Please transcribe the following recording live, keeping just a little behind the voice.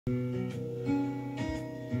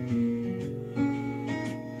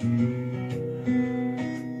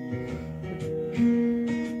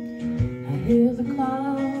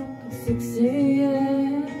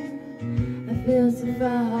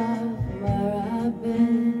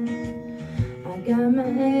my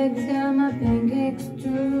eggs, got my pancakes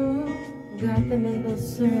too. Got the maple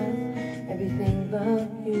syrup, everything but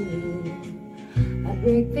you. I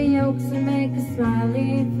break the yolks and make a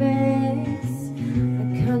smiley face. I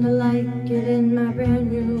kinda like it in my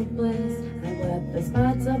brand new place. I wipe the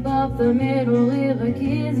spots above the middle, leave the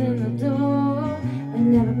keys in the door. I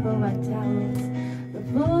never put my towels on the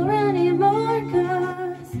floor anymore,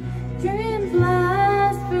 'cause dreams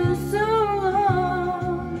last for so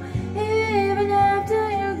long, even after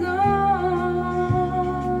you're gone.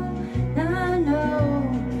 I know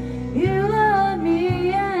you love me,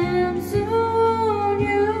 and soon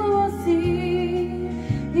you will see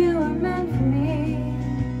you were meant for me,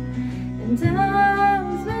 and I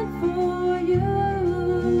was meant for you.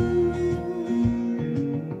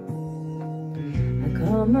 I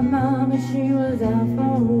called my mom and she was out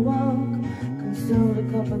for a walk. Consoled a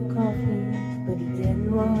cup of coffee, but he didn't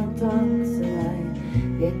want to talk. So I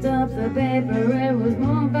picked up the paper, it was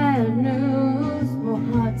more bad news. More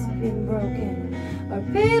hearts being broken, or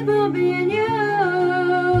people being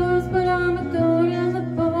used. But I'ma go in the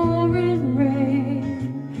pouring rain.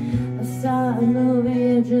 I saw a movie,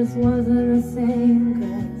 it just wasn't the same,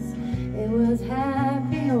 'cause it was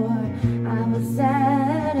happy or I was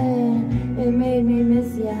sad, and it made me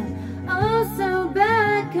miss ya oh so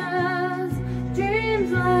bad. 'Cause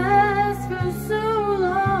dreams last for so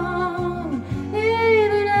long,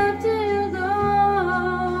 even after you're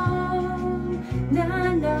gone. And I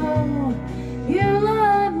know you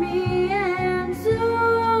love me, and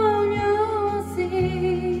soon you'll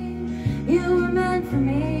see you were meant for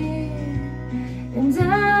me, and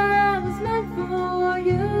I was meant for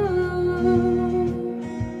you.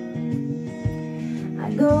 I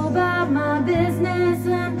go about my business,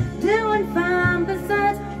 I'm doing fine.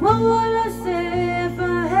 Besides, what would I say if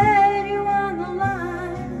I had you on the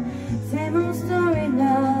line? Same old story,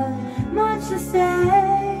 not much to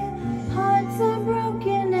say. Hearts are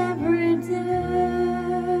broken every day.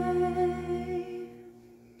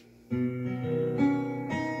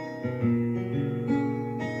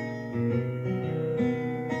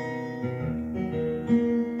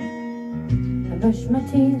 I brush my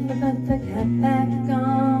teeth, but put the cat back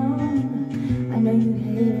on. I know you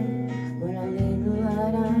hate it when I leave the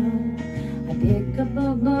light on. I pick up a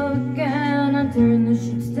book and I turn the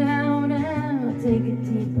sheets down, and I take a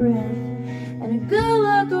deep breath and a good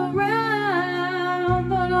look around.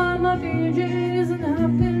 Put on my PJs and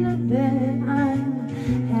hop in the bed. I'm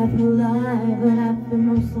half alive, but I feel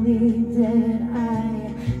mostly dead. I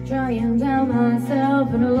try and tell myself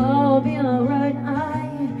and it'll all be alright. I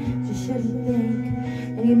just shouldn't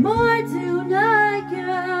think anymore.